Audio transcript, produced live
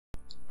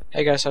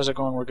Hey guys, how's it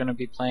going? We're going to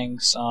be playing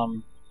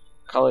some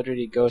Call of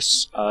Duty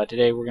Ghosts.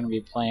 Today we're going to be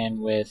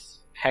playing with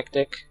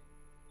Hectic.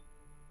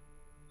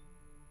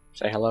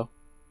 Say hello.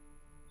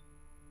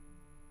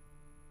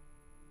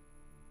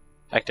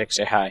 Hectic,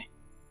 say hi.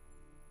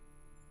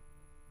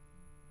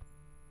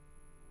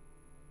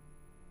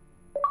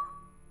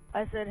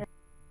 I said hey.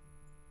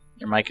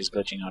 Your mic is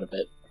glitching out a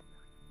bit.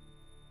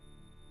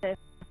 Hey.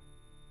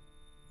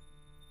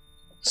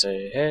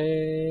 Say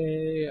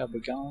hey, I'll be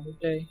gone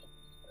today.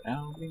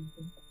 I'll be...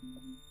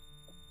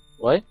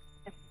 What?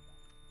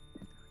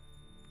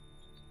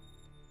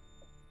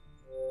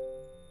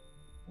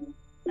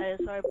 Hey,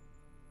 sorry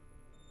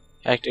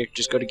Hectic,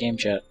 just go to game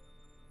chat.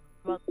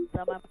 about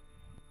that.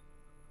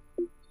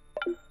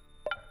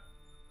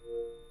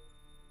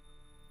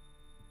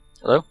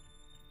 Hello?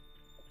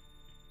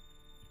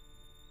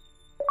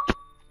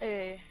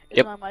 Hey, is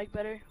Yep. my mic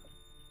better?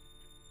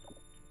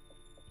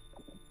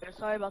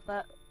 Sorry about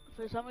that.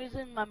 For some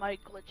reason, my mic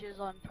glitches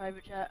on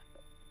private chat.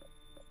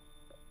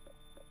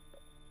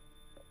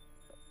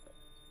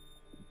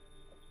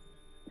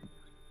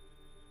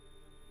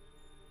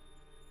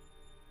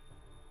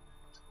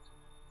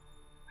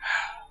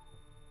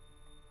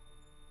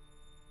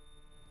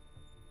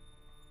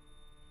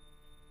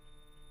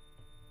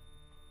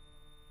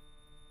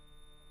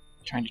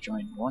 Trying to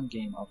join one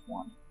game of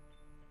one.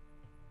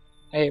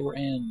 Hey, we're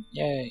in.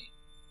 Yay.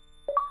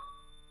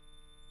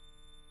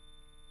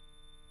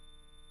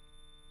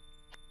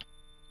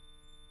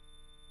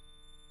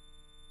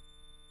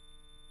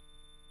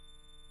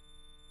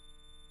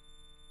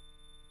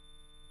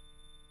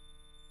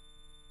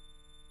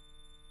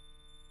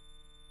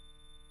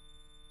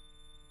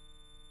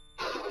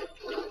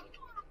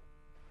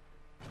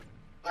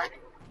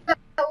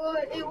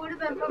 It would have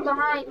been from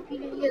behind if you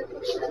didn't get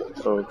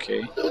it.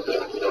 Okay.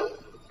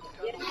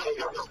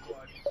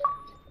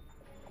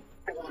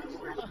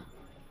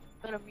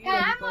 Better mute Hey,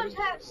 I everybody. must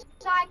have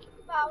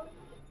psychic power.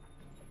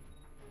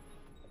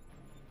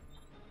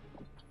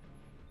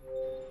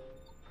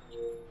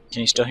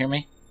 Can you still hear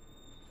me?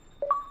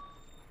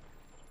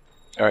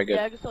 Alright, good.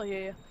 Yeah, I can still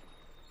hear you.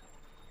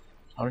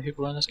 How many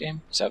people in this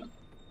game? 7.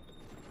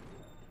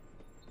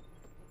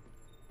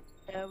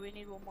 Yeah, we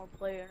need one more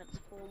player and it's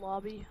full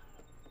lobby.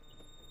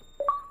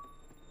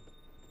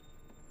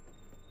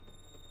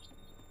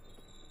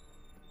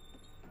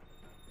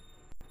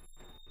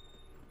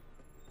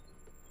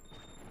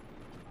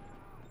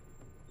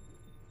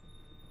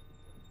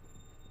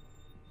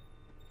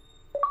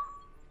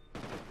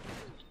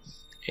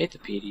 Hate the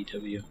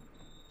PDW.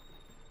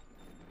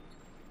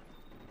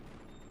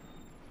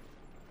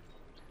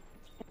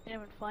 Can't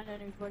even find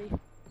anybody.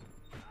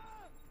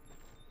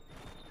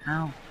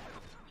 How?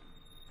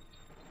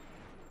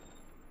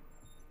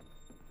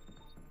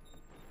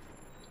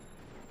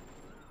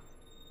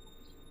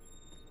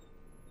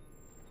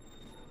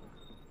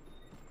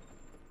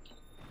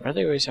 Why do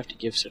they always have to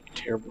give such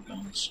terrible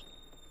guns?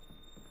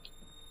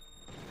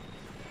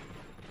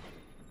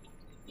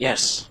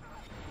 Yes!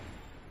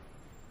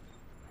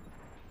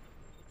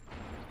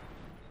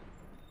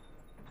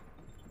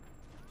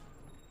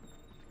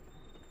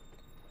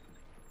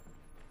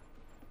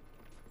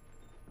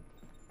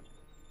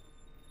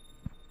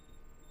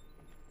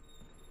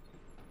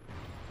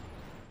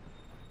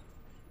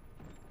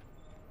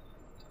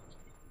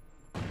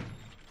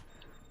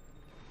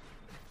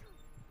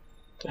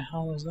 What the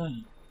hell is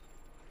that?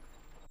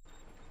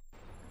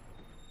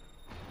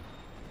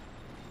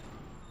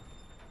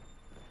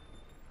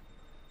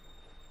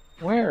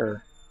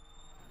 Where?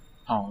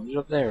 Oh, it's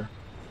up there.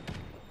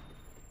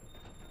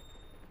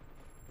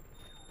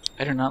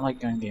 I do not like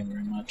gun game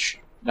very much.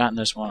 Not in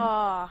this one.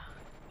 Ah.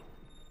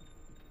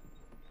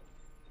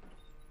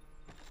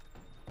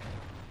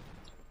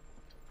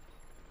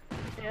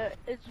 Yeah,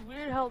 it's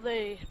weird how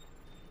they,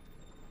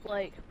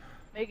 like,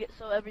 make it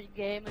so every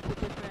game is a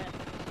different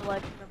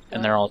selection of guns.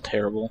 And they're all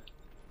terrible.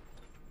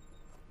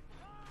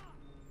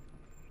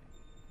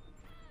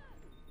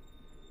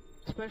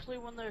 Especially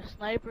when they're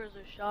snipers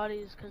or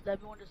shotties, because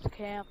everyone just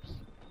camps.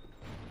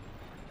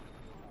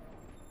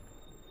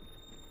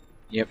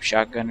 Yep,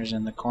 shotgunners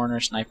in the corner,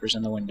 snipers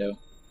in the window.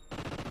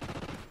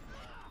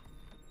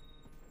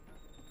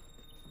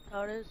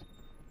 How it is.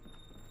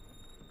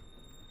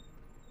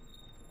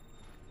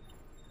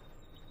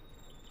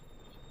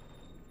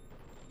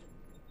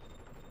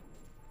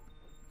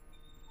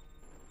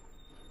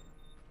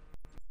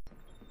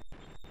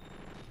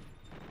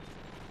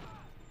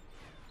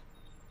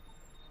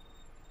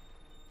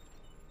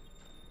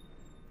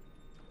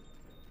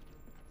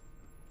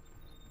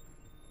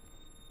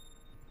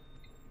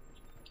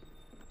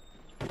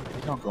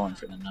 Don't go in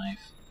for the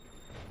knife.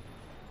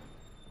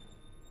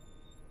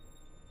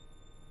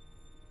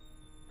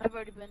 I've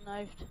already been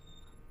knifed.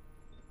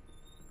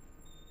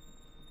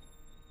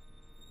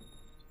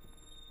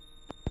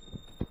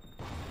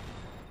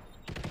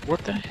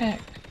 What the heck?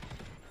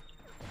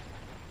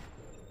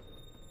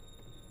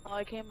 Oh,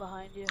 I came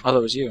behind you. Oh, that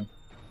was you.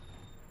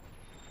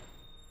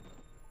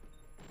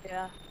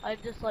 Yeah, I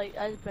just barely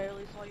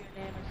saw your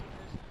name as soon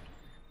as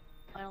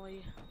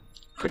finally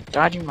Quit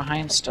dodging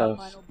behind I got stuff.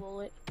 final bullet.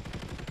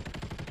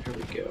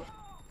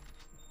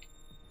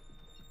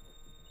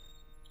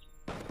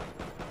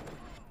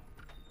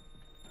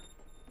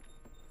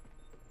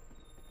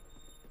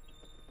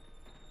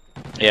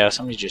 Yeah,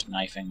 somebody's just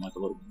knifing like a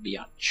little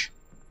biatch.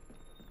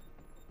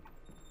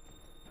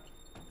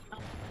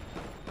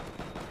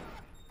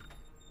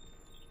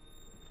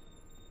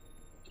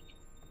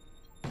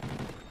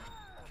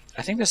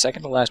 I think the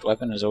second to last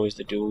weapon is always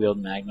the dual-wield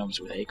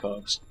magnums with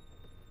ACOGs.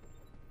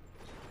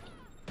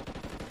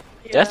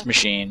 Yeah. Death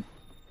Machine.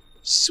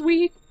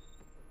 Sweet.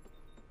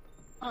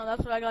 Oh,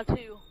 that's what I got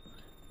too.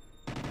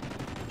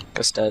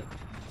 Gusted.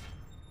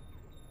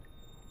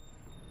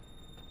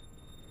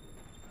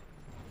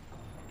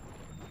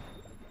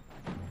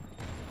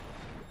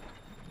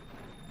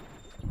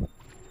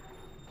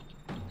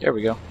 There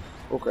we go.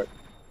 Full grip.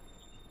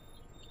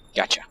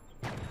 Gotcha.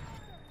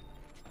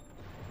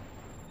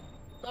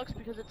 Sucks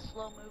because it's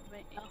slow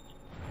movement, you know?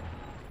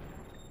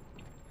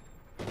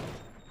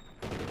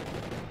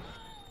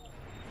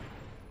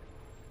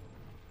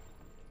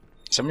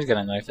 Somebody's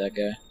gonna knife that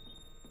guy.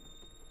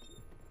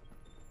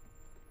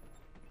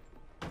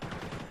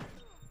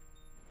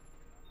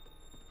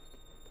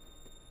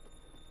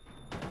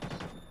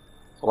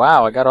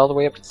 Wow, I got all the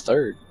way up to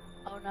third.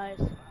 Oh, nice.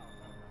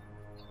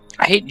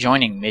 I hate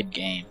joining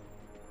mid-game.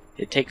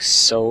 It takes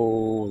so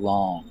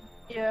long.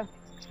 Yeah.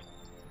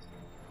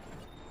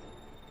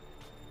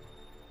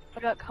 I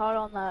got caught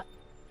on that.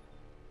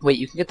 Wait,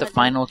 you can get the I did.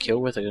 final kill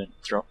with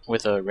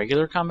a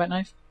regular combat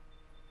knife?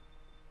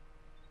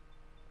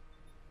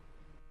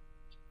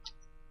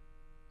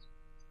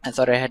 I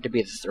thought I had to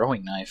be the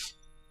throwing knife.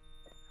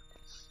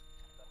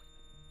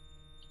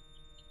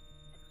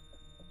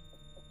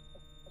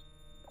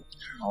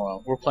 Oh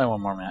well, we'll play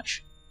one more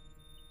match.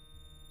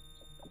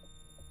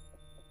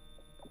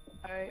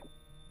 Alright.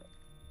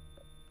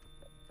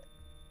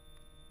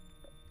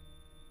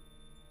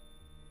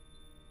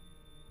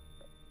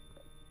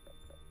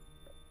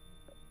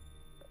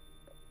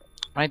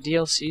 My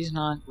DLC's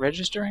not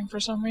registering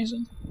for some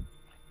reason.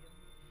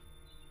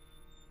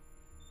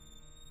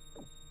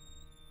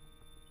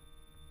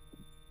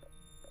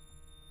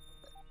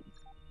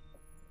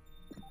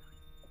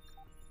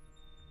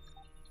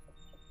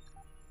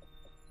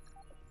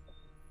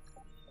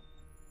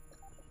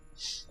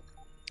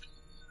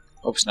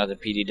 Hope it's not the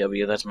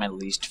PDW, that's my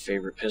least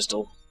favorite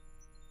pistol.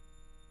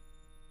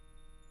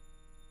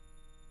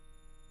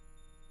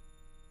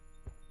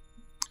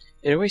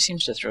 It always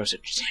seems to throw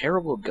such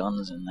terrible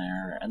guns in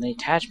there, and the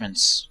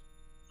attachments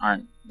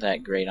aren't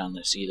that great on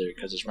this either,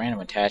 because it's random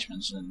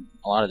attachments, and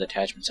a lot of the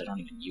attachments I don't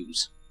even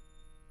use.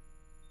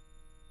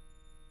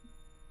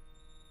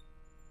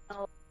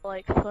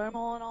 Like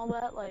thermal and all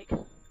that, like...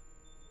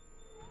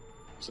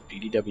 It's a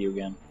PDW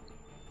again.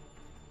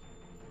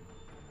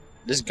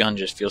 This gun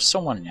just feels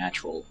so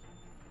unnatural.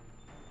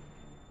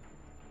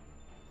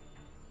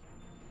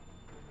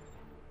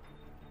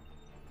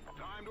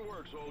 Time to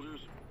work, soldiers.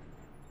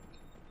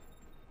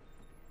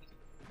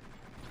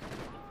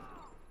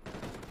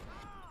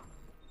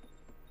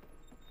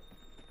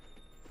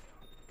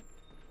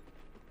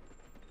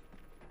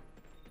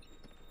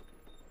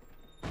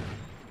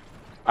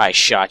 I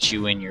shot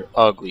you in your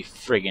ugly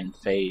friggin'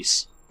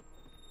 face.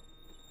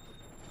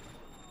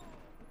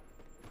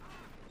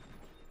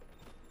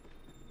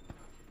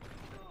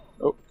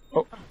 Oh,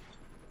 oh.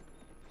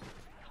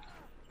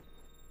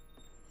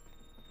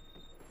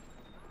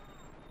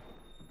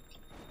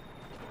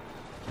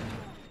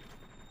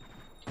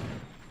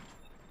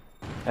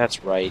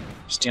 That's right.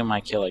 Steal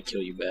my kill, I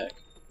kill you back.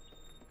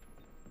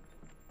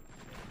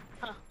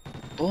 Huh.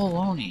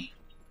 Baloney.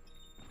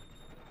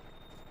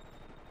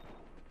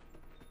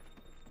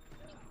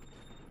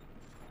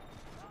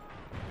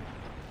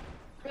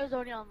 There's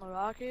only on the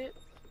rocket.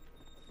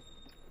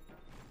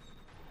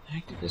 Where the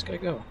heck did this guy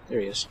go?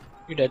 There he is.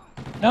 You're dead.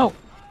 No!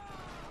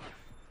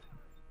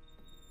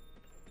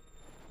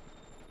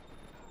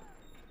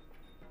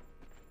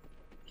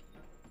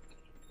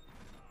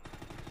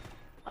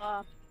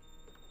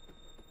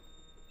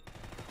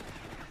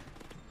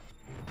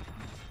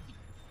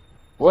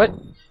 What?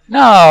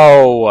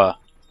 No!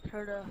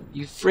 Heard a...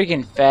 You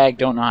friggin' fag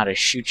don't know how to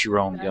shoot your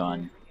own Fag.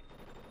 gun.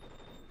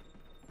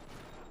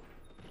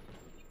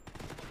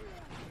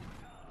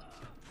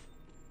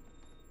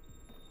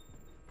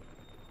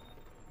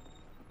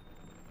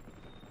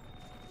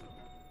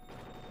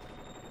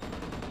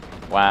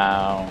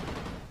 Wow.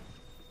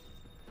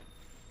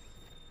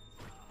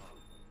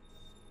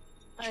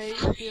 I hate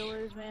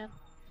Steelers, man.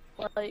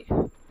 Like,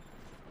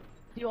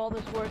 do all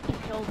this work to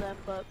kill them,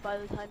 but by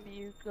the time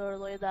you go to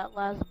lay that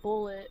last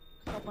bullet,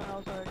 someone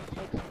else already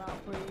takes them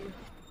out for you.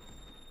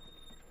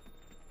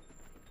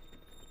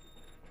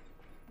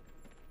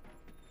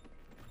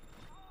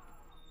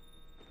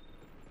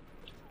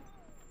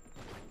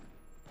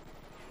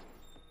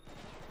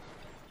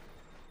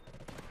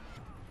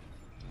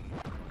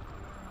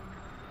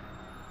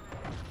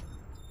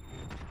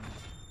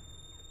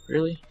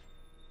 Really?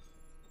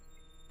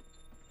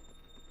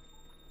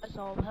 I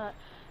saw that.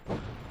 That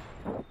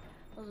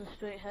was a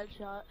straight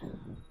headshot.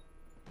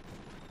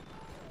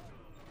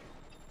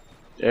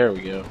 There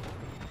we go.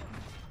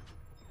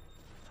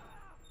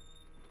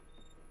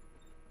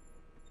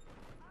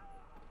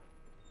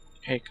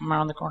 Hey, come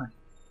around the corner.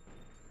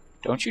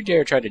 Don't you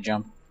dare try to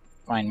jump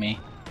Mind me.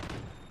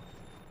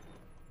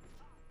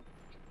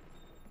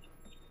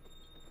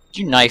 Did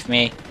you knife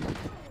me?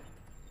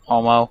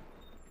 Homo.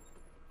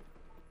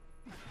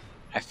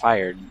 I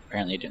fired.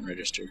 Apparently it didn't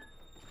register.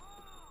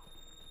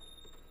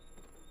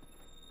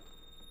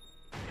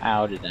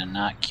 How did that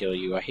not kill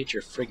you? I hit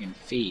your friggin'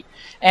 feet.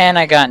 And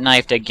I got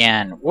knifed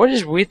again. What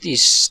is with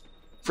these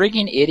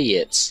friggin'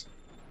 idiots?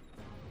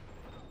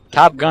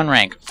 Top gun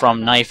rank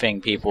from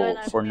knifing people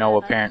for no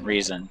apparent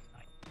reason.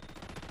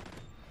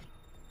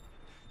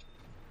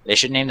 They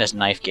should name this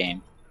knife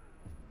game.